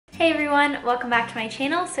Hey everyone, welcome back to my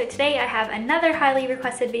channel. So today I have another highly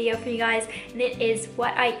requested video for you guys, and it is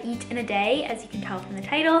what I eat in a day, as you can tell from the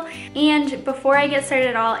title. And before I get started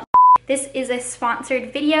at all, this is a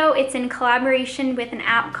sponsored video. It's in collaboration with an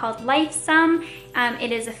app called Lifesum.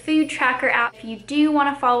 It is a food tracker app. If you do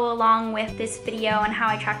want to follow along with this video on how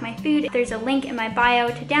I track my food, there's a link in my bio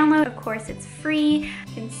to download. Of course, it's free.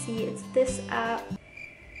 You can see it's this app.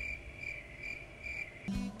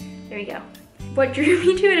 There we go. What drew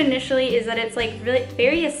me to it initially is that it's like really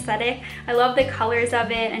very aesthetic. I love the colors of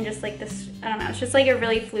it and just like this, I don't know, it's just like a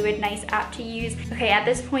really fluid, nice app to use. Okay, at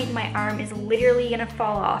this point my arm is literally gonna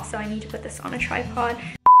fall off, so I need to put this on a tripod.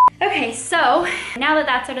 Okay, so now that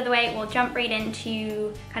that's out of the way, we'll jump right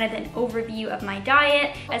into kind of an overview of my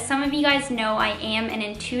diet. As some of you guys know, I am an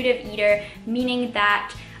intuitive eater, meaning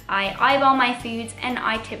that I eyeball my foods and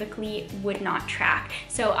I typically would not track.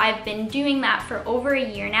 So I've been doing that for over a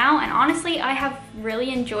year now, and honestly I have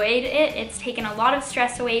really enjoyed it. It's taken a lot of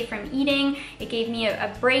stress away from eating. It gave me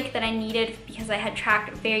a break that I needed because I had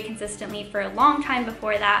tracked very consistently for a long time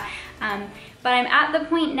before that. But I'm at the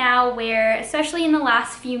point now where, especially in the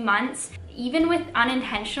last few months, even with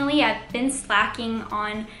unintentionally, I've been slacking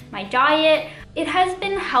on my diet. It has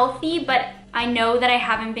been healthy, but I know that I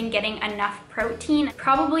haven't been getting enough protein.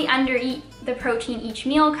 Probably undereat the protein each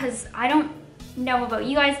meal because I don't know about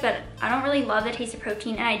you guys, but I don't really love the taste of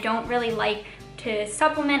protein, and I don't really like to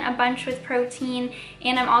supplement a bunch with protein.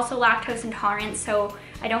 And I'm also lactose intolerant, so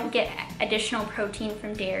I don't get additional protein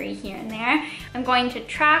from dairy here and there. I'm going to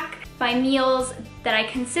track my meals that I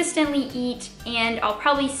consistently eat, and I'll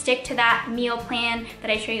probably stick to that meal plan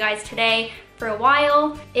that I show you guys today for a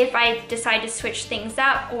while. If I decide to switch things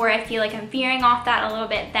up or I feel like I'm veering off that a little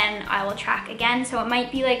bit, then I will track again. So it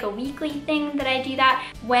might be like a weekly thing that I do that.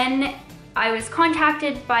 When I was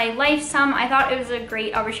contacted by Lifesum, I thought it was a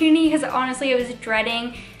great opportunity because honestly I was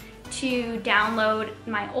dreading to download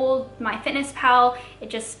my MyFitnessPal. I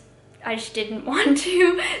just didn't want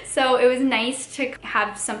to. So it was nice to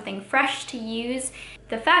have something fresh to use.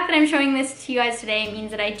 The fact that I'm showing this to you guys today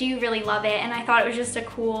means that I do really love it, and I thought it was just a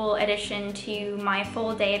cool addition to my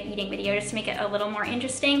full day of eating video just to make it a little more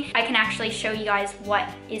interesting. I can actually show you guys what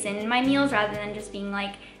is in my meals rather than just being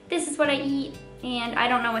like, this is what I eat and I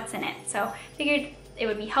don't know what's in it. So I figured it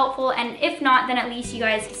would be helpful, and if not, then at least you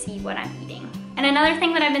guys see what I'm eating. And another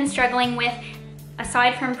thing that I've been struggling with,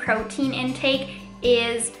 aside from protein intake,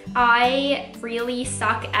 is I really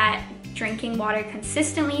suck at drinking water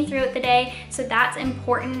consistently throughout the day. So that's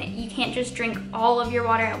important. You can't just drink all of your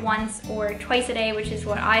water at once or twice a day, which is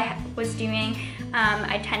what I was doing.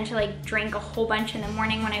 I tend to like drink a whole bunch in the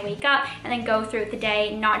morning when I wake up and then go throughout the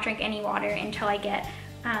day, not drink any water until I get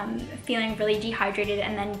feeling really dehydrated,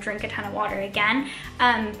 and then drink a ton of water again.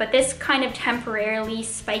 But this kind of temporarily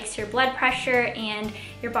spikes your blood pressure, and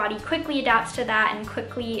your body quickly adapts to that and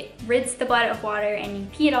quickly rids the blood of water and you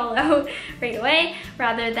pee it all out right away,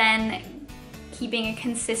 rather than keeping a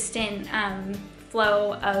consistent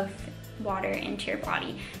flow of water into your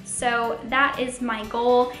body. So that is my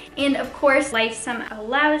goal. And of course, Lifesum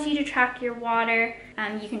allows you to track your water.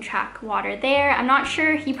 You can track water there. I'm not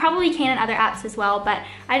sure, you probably can in other apps as well, but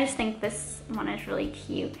I just think this one is really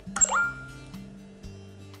cute.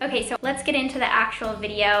 Okay, so let's get into the actual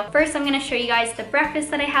video. First, I'm gonna show you guys the breakfast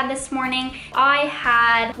that I had this morning. I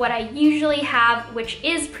had what I usually have, which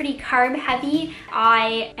is pretty carb heavy.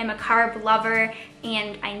 I am a carb lover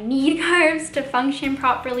and I need carbs to function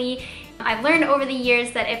properly. I've learned over the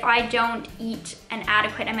years that if I don't eat an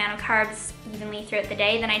adequate amount of carbs evenly throughout the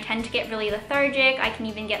day, then I tend to get really lethargic. I can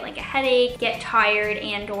even get like a headache, get tired,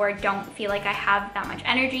 and or don't feel like I have that much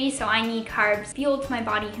energy. So I need carbs fueled to my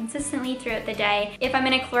body consistently throughout the day if I'm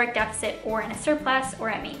in a caloric deficit or in a surplus or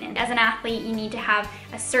at maintenance. As an athlete, you need to have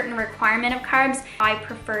a certain requirement of carbs. I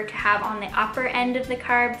prefer to have on the upper end of the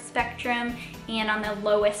carb spectrum and on the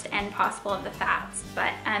lowest end possible of the fats,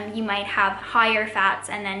 but you might have higher fats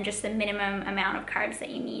and then just the minimum amount of carbs that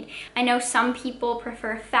you need. I know some people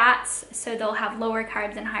prefer fats, so they'll have lower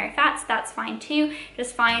carbs and higher fats. That's fine too.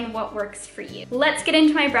 Just find what works for you. Let's get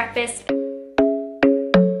into my breakfast.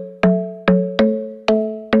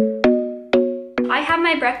 I have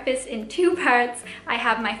my breakfast in two parts. I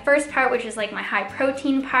have my first part, which is like my high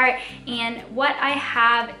protein part, and what I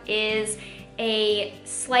have is a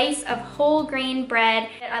slice of whole grain bread.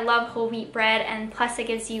 I love whole wheat bread, and plus it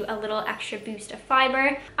gives you a little extra boost of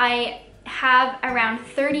fiber. I have around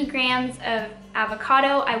 30 grams of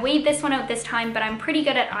avocado. I weighed this one out this time, but I'm pretty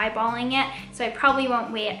good at eyeballing it, so I probably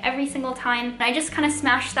won't weigh it every single time. I just kind of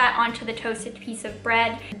smash that onto the toasted piece of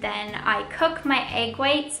bread. Then I cook my egg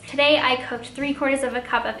whites. Today I cooked 3/4 of a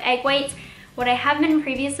cup of egg whites. What I have been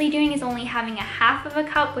previously doing is only having a half of a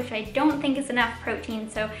cup, which I don't think is enough protein.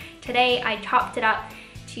 So today I topped it up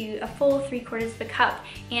to a full 3/4 of a cup,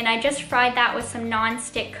 and I just fried that with some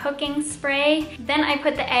non-stick cooking spray. Then I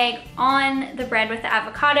put the egg on the bread with the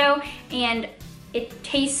avocado, and it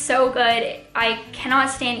tastes so good. I cannot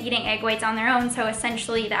stand eating egg whites on their own, so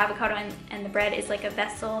essentially the avocado and the bread is like a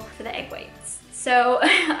vessel for the egg whites. So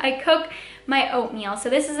I cook my oatmeal. So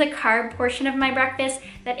this is a carb portion of my breakfast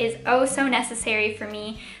that is oh so necessary for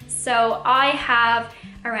me. So I have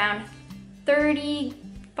around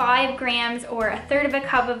 35 grams or a 1/3 of a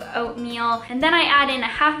cup of oatmeal, and then I add in a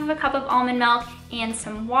 1/2 of a cup of almond milk and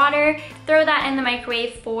some water. Throw that in the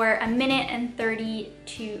microwave for 1 minute and 30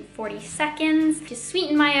 to 40 seconds. To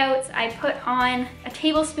sweeten my oats, I put on a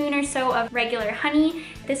tablespoon or so of regular honey.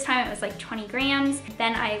 This time it was like 20 grams.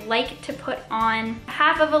 Then I like to put on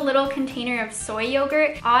 1/2 of a little container of soy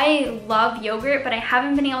yogurt. I love yogurt, but I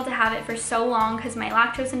haven't been able to have it for so long because my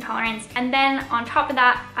lactose intolerance. And then on top of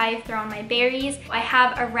that, I throw on my berries. I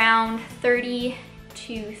have around 30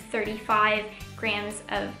 to 35 grams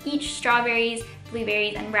of each strawberries,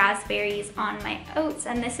 blueberries, and raspberries on my oats,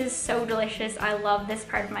 and this is so delicious. I love this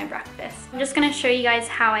part of my breakfast. I'm just gonna show you guys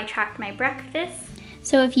how I tracked my breakfast.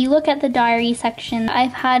 So if you look at the diary section,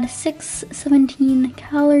 I've had 617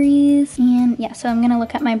 calories, and yeah, so I'm gonna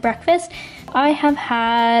look at my breakfast. I have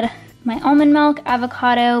had my almond milk,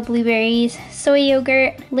 avocado, blueberries, soy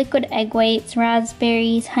yogurt, liquid egg whites,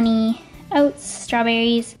 raspberries, honey, oats,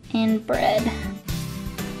 strawberries, and bread.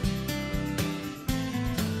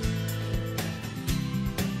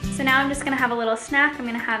 So now I'm just gonna have a little snack. I'm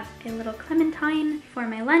gonna have a little clementine for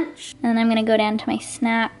my lunch. And then I'm gonna go down to my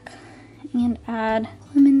snack and add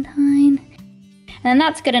clementine. And then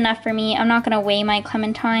that's good enough for me. I'm not gonna weigh my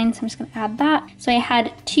clementine, so I'm just gonna add that. So I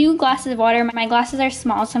had 2 glasses of water. My glasses are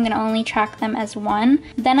small, so I'm gonna only track them as 1.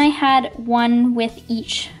 Then I had 1 with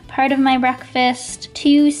each part of my breakfast,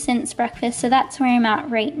 2 since breakfast, so that's where I'm at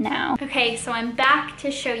right now. Okay, so I'm back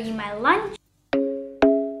to show you my lunch.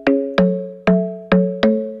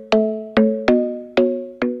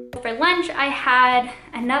 For lunch, I had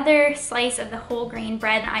another slice of the whole grain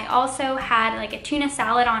bread. I also had like a tuna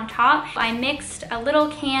salad on top. I mixed a little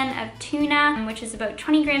can of tuna, which is about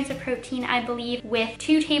 20 grams of protein, I believe, with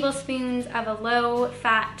 2 tablespoons of a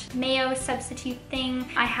low-fat mayo substitute thing.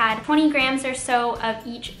 I had 20 grams or so of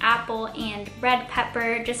each apple and red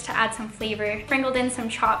pepper just to add some flavor. Sprinkled in some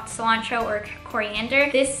chopped cilantro or coriander.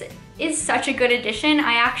 This is such a good addition.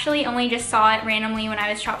 I actually only just saw it randomly when I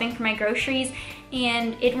was shopping for my groceries,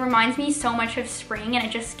 and it reminds me so much of spring, and it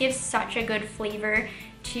just gives such a good flavor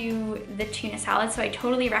to the tuna salad, so I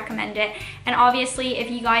totally recommend it. And obviously,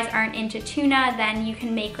 if you guys aren't into tuna, then you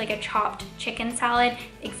can make like a chopped chicken salad.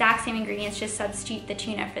 Exact same ingredients, just substitute the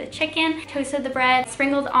tuna for the chicken. Toasted the bread,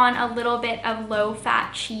 sprinkled on a little bit of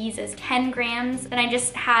low-fat cheese as 10 grams. Then I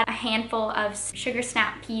just had a handful of sugar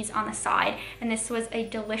snap peas on the side, and this was a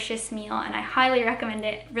delicious meal, and I highly recommend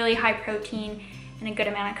it. Really high protein and a good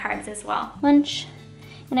amount of carbs as well. Lunch.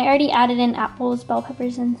 And I already added in apples, bell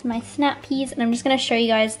peppers, and my snap peas, and I'm just gonna show you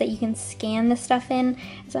guys that you can scan the stuff in,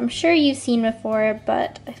 as I'm sure you've seen before,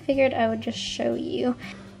 but I figured I would just show you.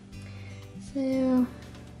 So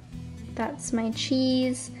that's my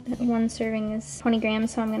cheese. 1 serving is 20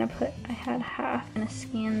 grams, so I'm gonna put, I had half. I'm gonna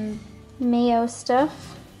scan mayo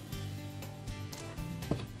stuff.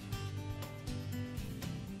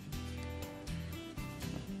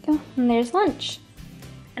 Go, and there's lunch.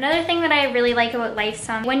 Another thing that I really like about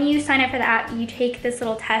LifeSum, when you sign up for the app, you take this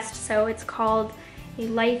little test, so it's called a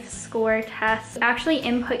life score test. You actually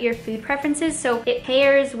input your food preferences, so it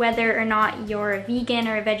pairs whether or not you're a vegan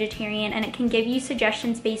or a vegetarian, and it can give you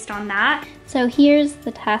suggestions based on that. So here's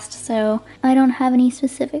the test. So I don't have any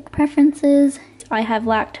specific preferences. I have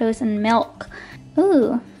lactose and milk.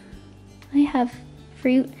 Ooh, I have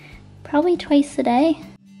fruit probably twice a day.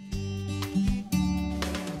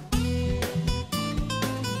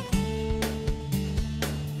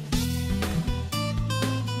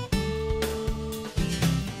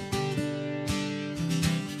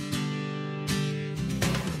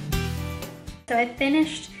 So I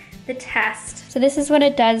finished the test. So this is what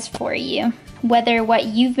it does for you, whether what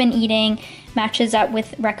you've been eating matches up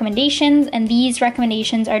with recommendations, and these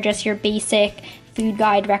recommendations are just your basic food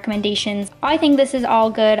guide recommendations. I think this is all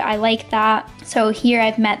good. I like that. So here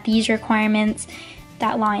I've met these requirements,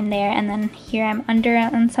 that line there, and then here I'm under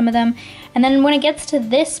on some of them. And then when it gets to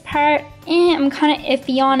this part, I'm kind of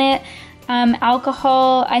iffy on it.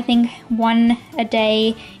 Alcohol, I think 1 a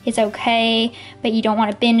day is okay, but you don't want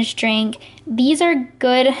to binge drink. These are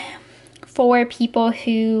good for people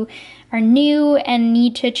who are new and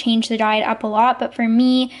need to change the diet up a lot, but for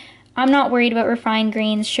me, I'm not worried about refined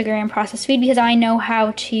grains, sugar, and processed food because I know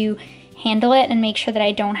how to handle it and make sure that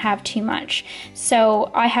I don't have too much. So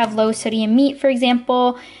I have low sodium meat, for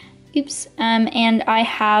example, and I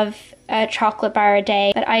have a chocolate bar a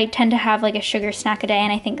day, but I tend to have like a sugar snack a day,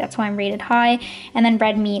 and I think that's why I'm rated high. And then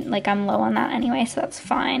red meat, like I'm low on that anyway, so that's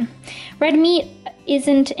fine. Red meat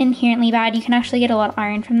isn't inherently bad. You can actually get a lot of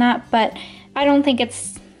iron from that, but I don't think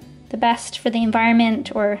it's the best for the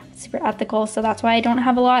environment or super ethical, so that's why I don't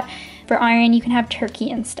have a lot. For iron, you can have turkey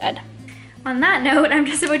instead. On that note, I'm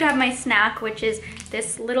just about to have my snack, which is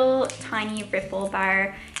this little tiny Ripple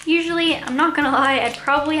bar. Usually, I'm not gonna lie, I'd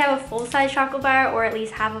probably have a full-size chocolate bar or at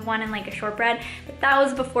least half of one and like a shortbread, but that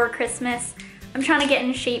was before Christmas. I'm trying to get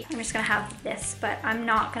in shape. I'm just gonna have this, but I'm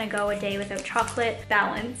not gonna go a day without chocolate.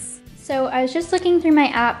 Balance. So I was just looking through my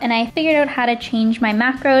app and I figured out how to change my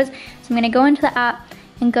macros. So I'm gonna go into the app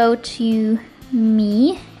and go to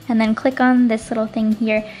me, and then click on this little thing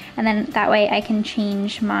here, and then that way I can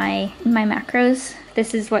change my macros.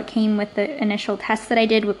 This is what came with the initial test that I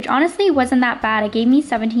did, which honestly wasn't that bad. It gave me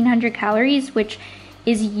 1,700 calories, which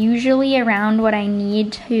is usually around what I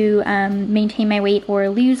need to maintain my weight or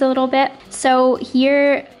lose a little bit. So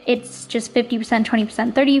here it's just 50%,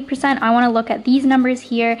 20%, 30%. I wanna look at these numbers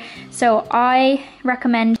here. So I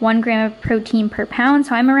recommend 1 gram of protein per pound.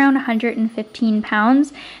 So I'm around 115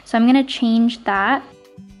 pounds. So I'm gonna change that.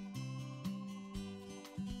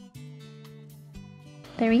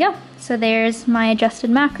 There we go. So there's my adjusted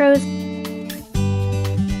macros.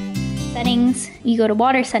 Settings, you go to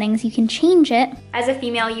water settings, you can change it. As a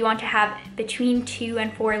female, you want to have between 2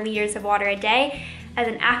 and 4 liters of water a day. As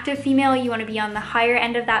an active female, you want to be on the higher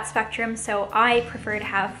end of that spectrum, so I prefer to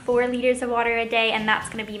have 4 liters of water a day, and that's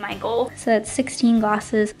going to be my goal. So that's 16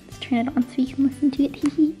 glasses. Let's turn it on so you can listen to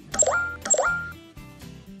it.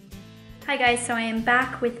 Hi guys, so I am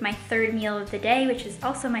back with my 3rd meal of the day, which is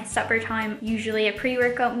also my supper time, usually a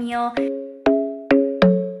pre-workout meal.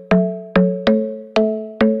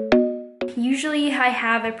 Usually I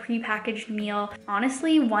have a pre-packaged meal,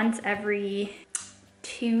 honestly, once every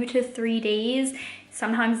 2 to 3 days.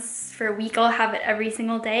 Sometimes for a week I'll have it every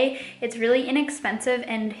single day. It's really inexpensive,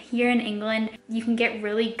 and here in England you can get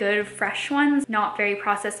really good fresh ones, not very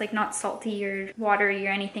processed, like not salty or watery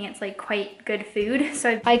or anything. It's like quite good food.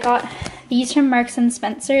 So I got these from Marks and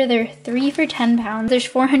Spencer. They're 3 for 10 pounds. There's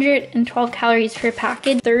 412 calories per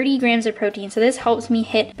package, 30 grams of protein. So this helps me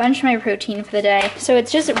hit a bunch of my protein for the day. So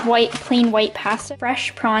it's just plain white pasta,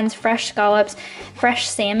 fresh prawns, fresh scallops, fresh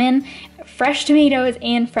salmon, fresh tomatoes,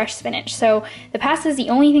 and fresh spinach. So the pasta is the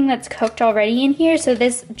only thing that's cooked already in here, so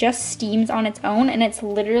this just steams on its own, and it's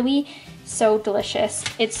literally so delicious.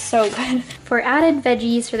 It's so good. For added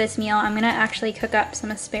veggies for this meal, I'm gonna actually cook up some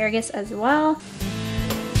asparagus as well.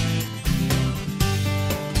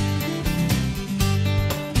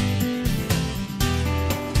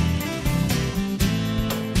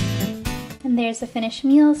 And there's the finished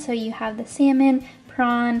meal. So you have the salmon,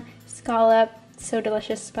 prawn, scallop, so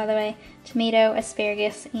delicious by the way, tomato,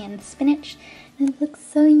 asparagus, and spinach. And it looks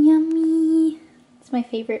so yummy. It's my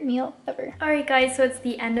favorite meal ever. Alright guys, so it's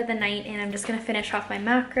the end of the night and I'm just gonna finish off my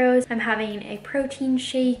macros. I'm having a protein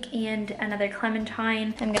shake and another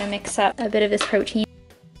clementine. I'm gonna mix up a bit of this protein.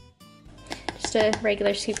 Just a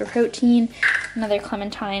regular scoop of protein, another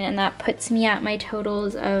clementine, and that puts me at my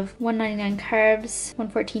totals of 199 carbs,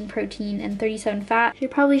 114 protein, and 37 fat.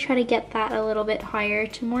 Should probably try to get that a little bit higher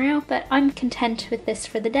tomorrow, but I'm content with this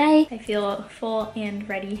for the day. I feel full and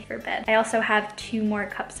ready for bed. I also have 2 more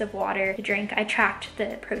cups of water to drink. I tracked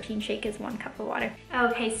the protein shake as 1 cup of water.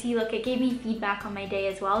 Okay, see, look, it gave me feedback on my day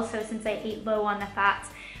as well. So since I ate low on the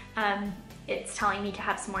fats, it's telling me to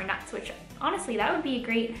have some more nuts, which honestly, that would be a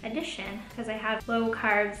great addition because I have low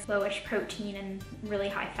carbs, lowish protein, and really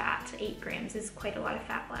high fat. 8 grams is quite a lot of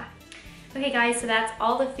fat left. Okay guys, so that's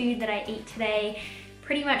all the food that I ate today.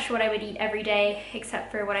 Pretty much what I would eat every day,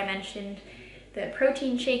 except for what I mentioned. The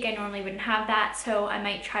protein shake, I normally wouldn't have that, so I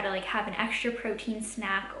might try to like have an extra protein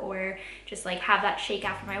snack or just like have that shake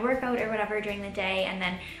after my workout or whatever during the day, and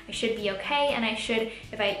then I should be okay. And I should,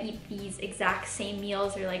 if I eat these exact same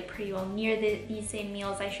meals or like pretty well near these same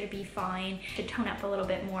meals, I should be fine. Should tone up a little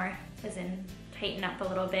bit more, as in tighten up a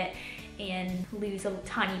little bit and lose a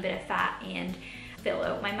tiny bit of fat and fill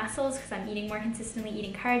out my muscles because I'm eating more consistently,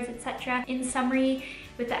 eating carbs, etc. In summary,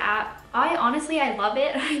 with the app, I love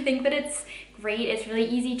it. I think that it's great. It's really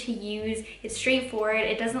easy to use. It's straightforward.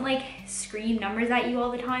 It doesn't like scream numbers at you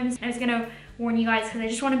all the time. I was gonna warn you guys because I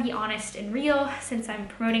just want to be honest and real since I'm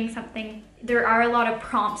promoting something. There are a lot of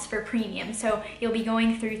prompts for premium, so you'll be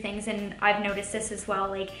going through things, and I've noticed this as well.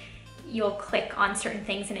 Like, you'll click on certain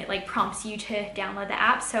things and it like prompts you to download the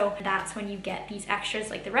app. So that's when you get these extras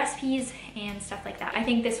like the recipes and stuff like that. I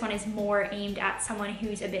think this one is more aimed at someone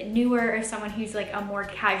who's a bit newer or someone who's like a more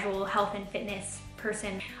casual health and fitness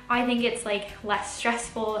person. I think it's like less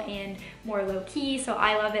stressful and more low-key, so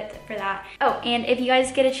I love it for that. Oh, and if you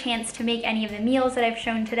guys get a chance to make any of the meals that I've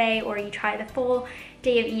shown today, or you try the full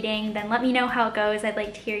day of eating, then let me know how it goes. I'd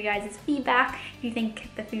like to hear you guys' feedback, if you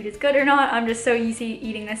think the food is good or not. I'm just so used to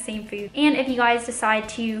eating the same food. And if you guys decide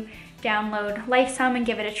to download Lifesum and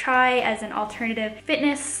give it a try as an alternative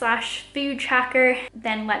fitness/food tracker,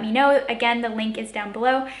 then let me know. Again, the link is down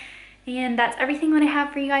below. And that's everything that I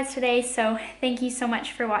have for you guys today, so thank you so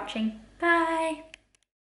much for watching. Bye!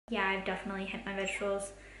 Yeah, I've definitely hit my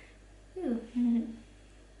vegetables. Ooh.